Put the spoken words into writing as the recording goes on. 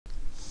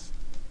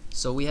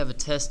So we have a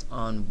test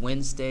on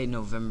Wednesday,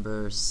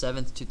 November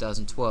 7th,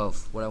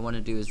 2012. What I want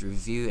to do is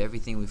review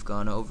everything we've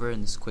gone over in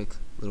this quick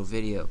little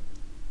video.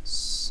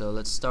 So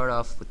let's start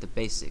off with the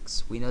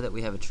basics. We know that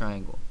we have a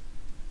triangle.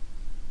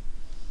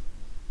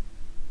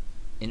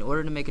 In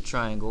order to make a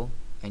triangle,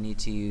 I need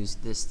to use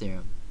this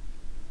theorem.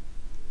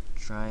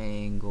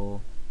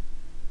 Triangle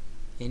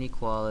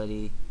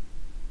inequality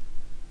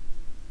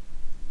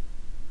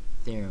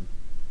theorem.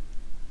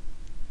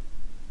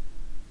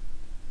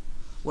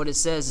 What it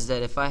says is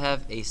that if I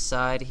have a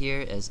side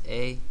here as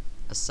A,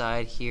 a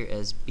side here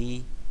as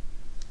B,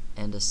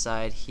 and a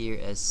side here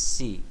as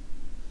C,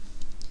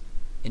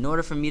 in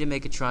order for me to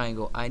make a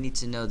triangle, I need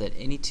to know that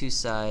any two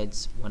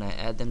sides, when I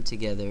add them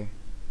together,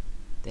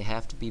 they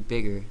have to be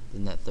bigger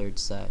than that third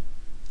side.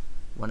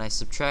 When I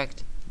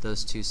subtract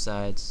those two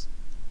sides,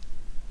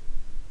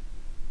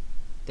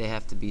 they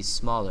have to be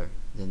smaller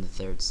than the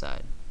third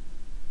side.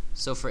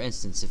 So for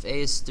instance, if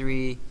A is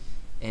 3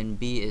 and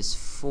B is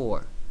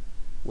 4,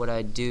 what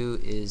I do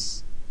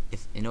is,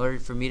 in order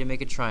for me to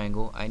make a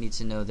triangle, I need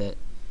to know that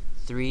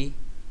 3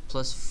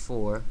 plus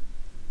 4,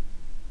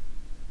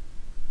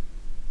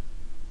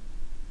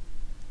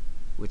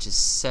 which is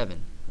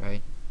 7,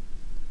 right?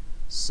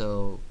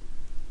 So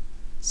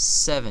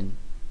 7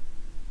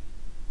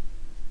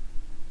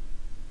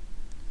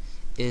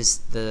 is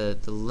the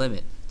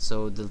limit.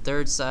 So the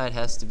third side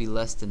has to be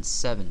less than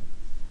 7.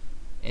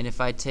 And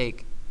if I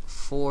take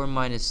 4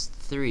 minus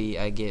 3,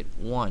 I get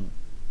 1.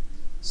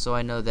 So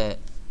I know that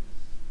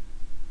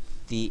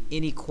the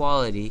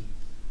inequality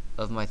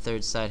of my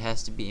third side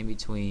has to be in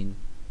between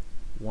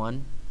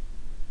 1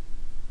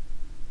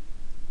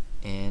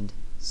 and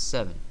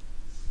 7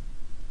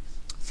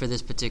 for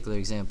this particular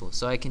example.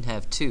 So I can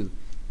have 2,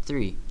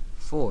 3,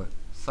 4,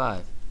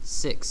 5,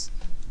 6.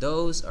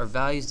 Those are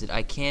values that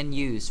I can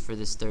use for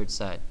this third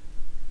side.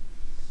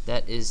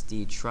 That is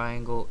the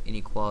triangle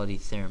inequality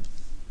theorem.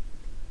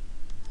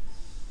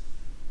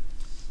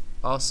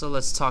 Also,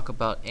 let's talk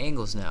about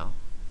angles now.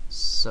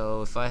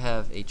 So if I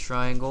have a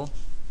triangle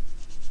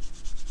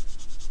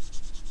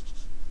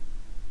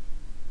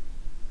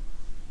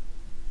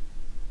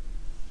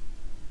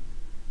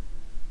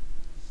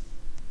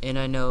and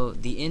I know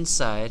the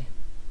inside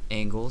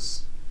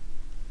angles,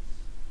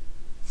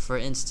 for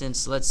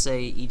instance, let's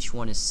say each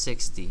one is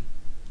 60.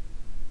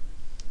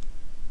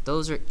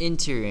 Those are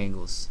interior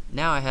angles.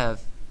 Now I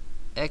have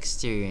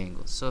exterior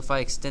angles. So if I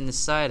extend the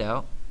side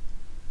out,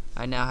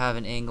 I now have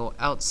an angle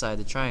outside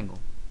the triangle.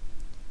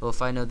 Well,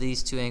 if I know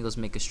these two angles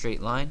make a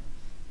straight line,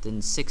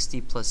 then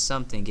 60 plus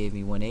something gave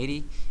me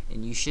 180,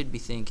 and you should be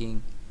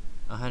thinking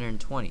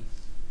 120.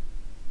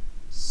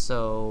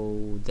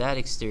 So that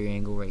exterior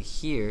angle right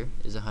here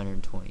is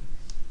 120.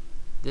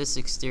 This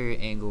exterior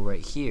angle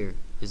right here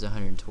is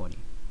 120.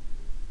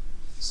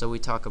 So we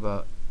talk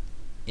about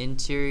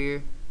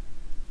interior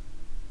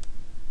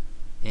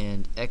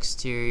and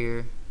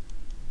exterior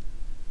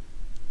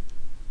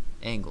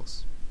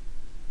angles.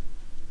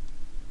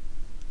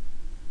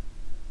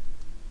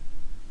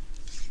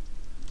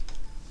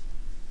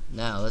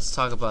 Now let's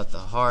talk about the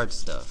hard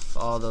stuff,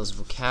 all those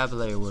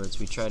vocabulary words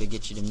we try to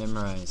get you to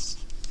memorize.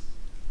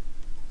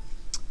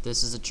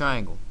 This is a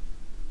triangle.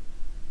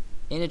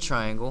 In a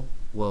triangle,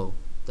 whoa,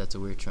 that's a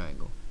weird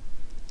triangle.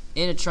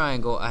 In a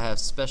triangle, I have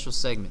special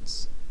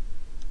segments.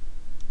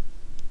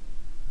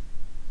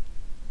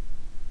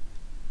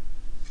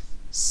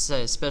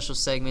 Special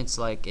segments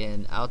like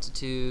an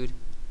altitude,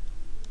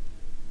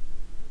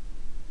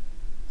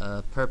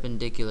 a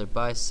perpendicular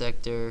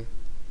bisector,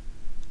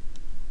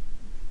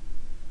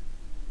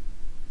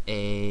 a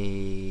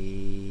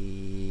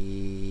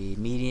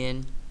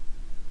median,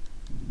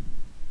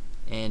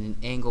 and an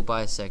angle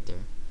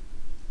bisector.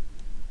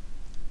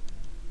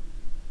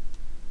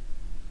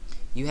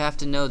 You have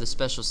to know the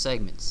special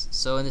segments.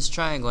 So in this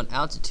triangle, an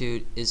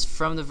altitude is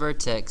from the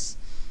vertex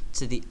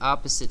to the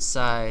opposite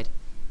side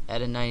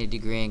at a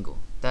 90-degree angle.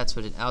 That's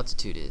what an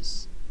altitude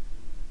is.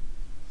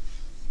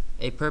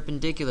 A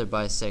perpendicular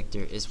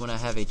bisector is when I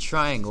have a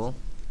triangle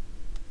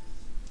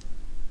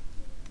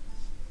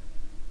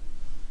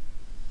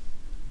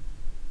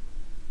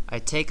I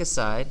take a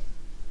side,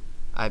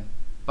 I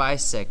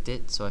bisect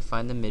it, so I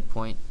find the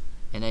midpoint,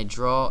 and I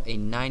draw a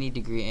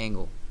 90-degree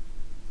angle.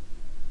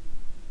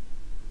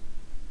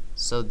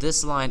 So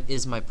this line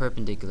is my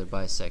perpendicular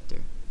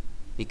bisector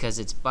because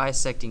it's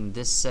bisecting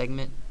this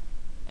segment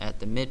at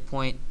the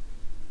midpoint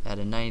at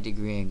a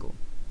 90-degree angle.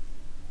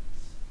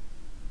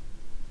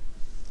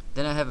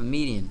 Then I have a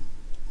median.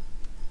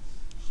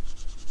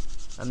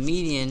 A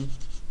median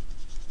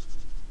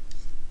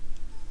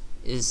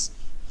is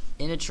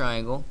in a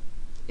triangle.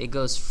 It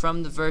goes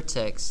from the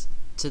vertex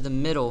to the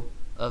middle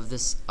of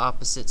this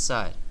opposite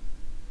side.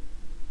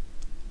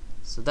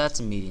 So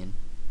that's a median.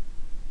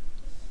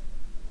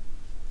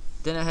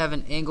 Then I have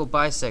an angle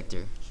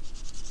bisector.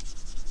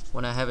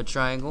 When I have a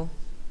triangle,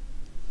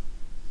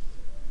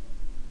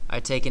 I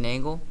take an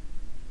angle,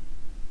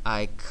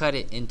 I cut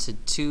it into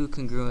two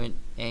congruent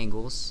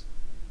angles,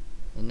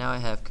 and now I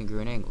have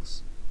congruent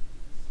angles.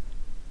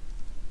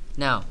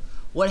 Now,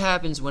 what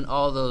happens when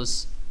all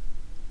those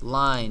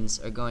lines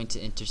are going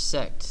to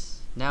intersect.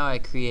 Now I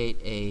create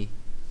a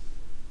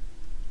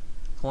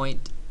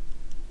point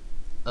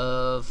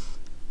of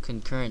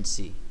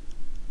concurrency.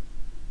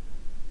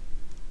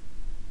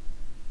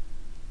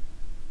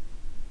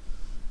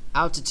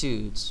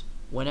 Altitudes.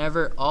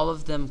 Whenever all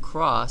of them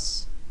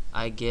cross,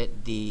 I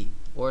get the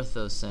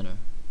orthocenter.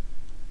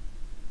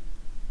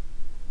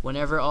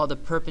 Whenever all the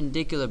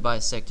perpendicular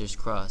bisectors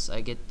cross,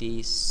 I get the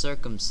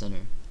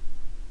circumcenter.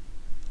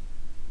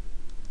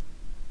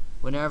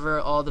 Whenever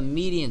all the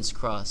medians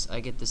cross, I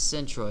get the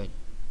centroid.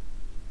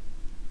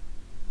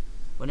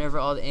 Whenever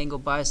all the angle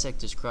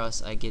bisectors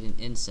cross, I get an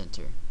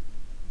incenter.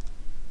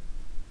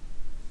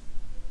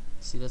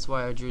 See, that's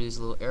why I drew these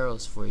little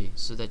arrows for you,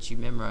 so that you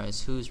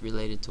memorize who's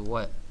related to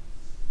what.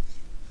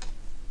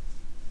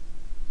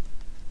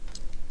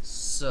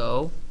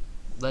 So,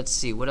 let's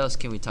see, what else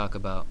can we talk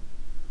about?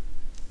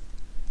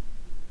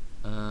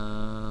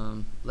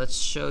 Let's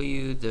show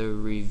you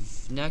the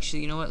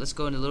actually, you know what? Let's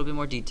go into a little bit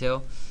more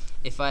detail.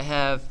 If I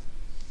have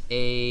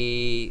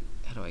a,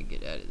 how do I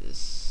get out of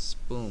this?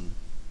 Boom.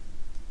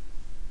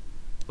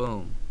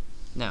 Boom.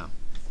 Now,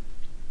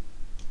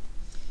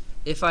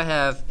 if I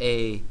have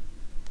a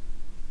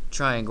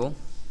triangle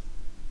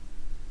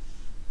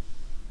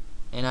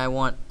and I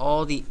want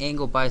all the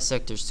angle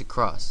bisectors to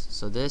cross,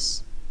 so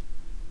this,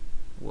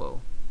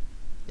 whoa,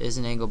 is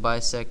an angle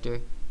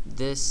bisector,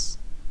 this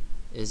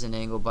is an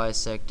angle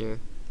bisector,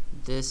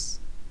 this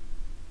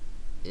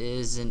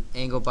is an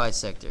angle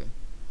bisector.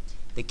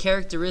 The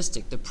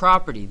characteristic, the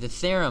property, the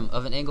theorem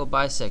of an angle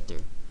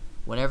bisector,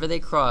 whenever they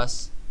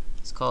cross,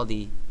 is called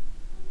the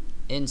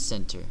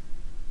incenter.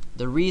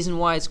 The reason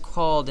why it's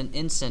called an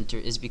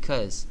incenter is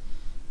because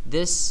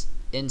this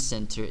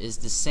incenter is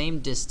the same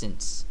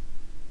distance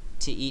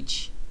to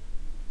each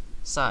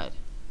side,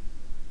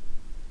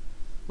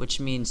 which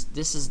means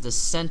this is the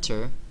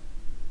center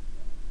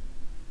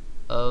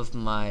of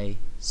my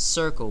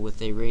circle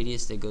with a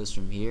radius that goes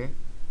from here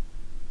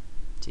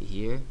to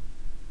here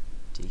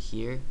to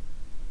here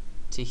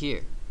to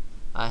here.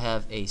 I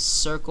have a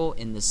circle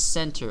in the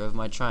center of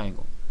my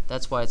triangle.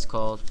 That's why it's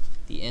called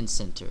the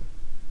incenter,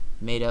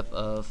 made up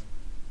of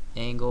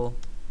angle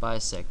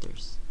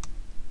bisectors.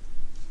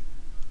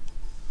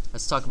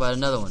 Let's talk about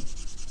another one.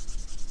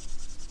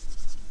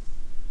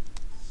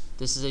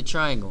 This is a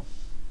triangle.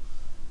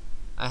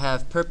 I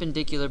have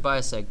perpendicular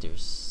bisectors.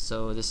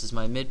 So this is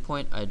my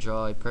midpoint, I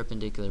draw a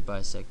perpendicular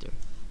bisector.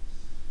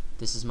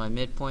 This is my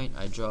midpoint,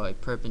 I draw a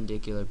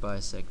perpendicular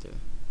bisector.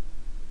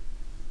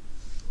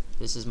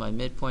 This is my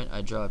midpoint,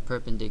 I draw a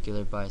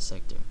perpendicular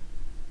bisector.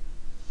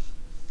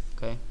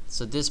 Okay?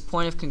 So this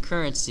point of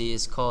concurrency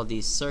is called the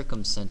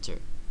circumcenter.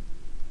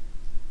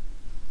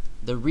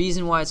 The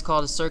reason why it's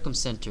called a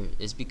circumcenter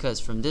is because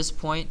from this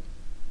point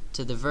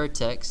to the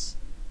vertex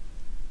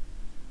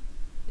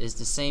is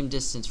the same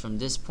distance from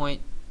this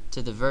point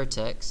to the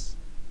vertex,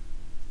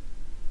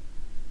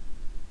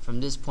 from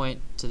this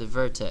point to the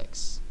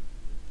vertex.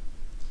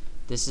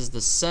 This is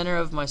the center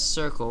of my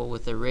circle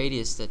with a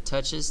radius that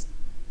touches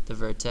the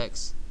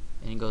vertex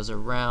and goes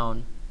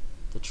around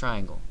the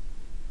triangle.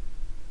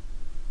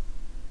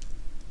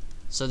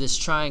 So this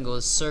triangle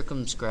is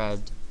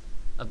circumscribed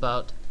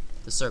about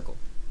the circle.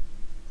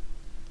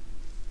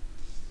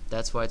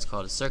 That's why it's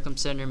called a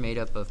circumcenter, made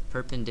up of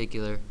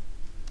perpendicular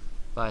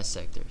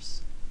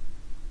bisectors.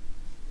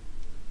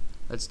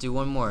 Let's do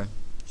one more.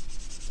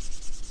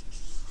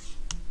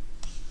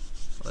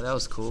 Well, that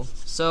was cool.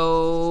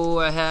 So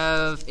I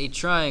have a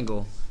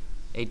triangle.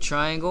 A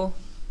triangle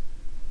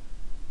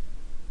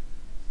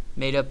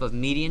made up of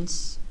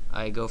medians.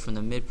 I go from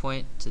the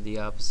midpoint to the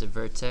opposite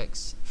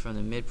vertex, from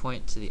the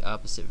midpoint to the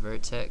opposite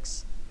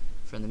vertex,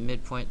 from the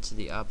midpoint to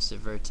the opposite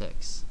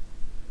vertex.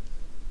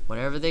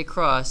 Whenever they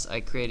cross, I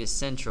create a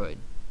centroid.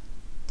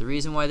 The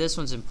reason why this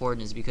one's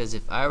important is because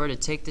if I were to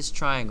take this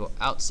triangle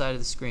outside of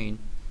the screen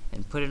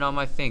and put it on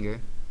my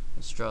finger,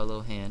 let's draw a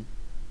little hand.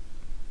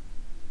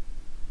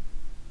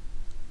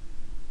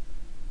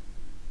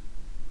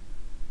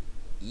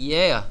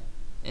 Yeah,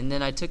 and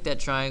then I took that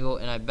triangle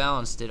and I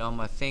balanced it on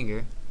my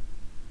finger.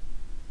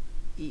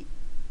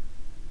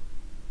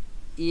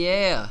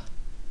 Yeah,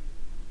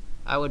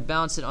 I would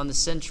balance it on the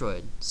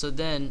centroid. So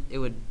then it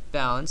would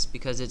balance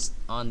because it's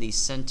on the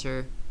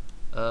center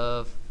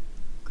of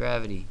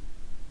gravity.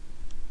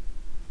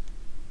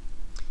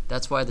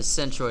 That's why the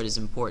centroid is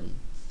important.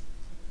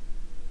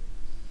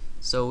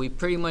 So we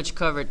pretty much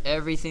covered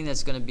everything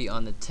that's going to be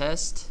on the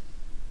test.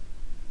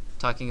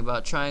 Talking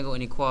about triangle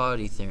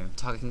inequality theorem,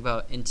 talking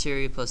about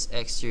interior plus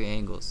exterior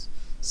angles,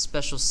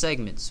 special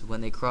segments.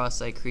 When they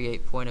cross, I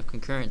create point of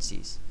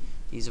concurrencies.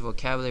 These are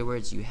vocabulary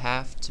words you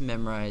have to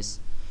memorize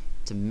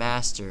to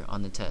master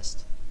on the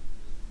test.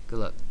 Good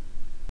luck.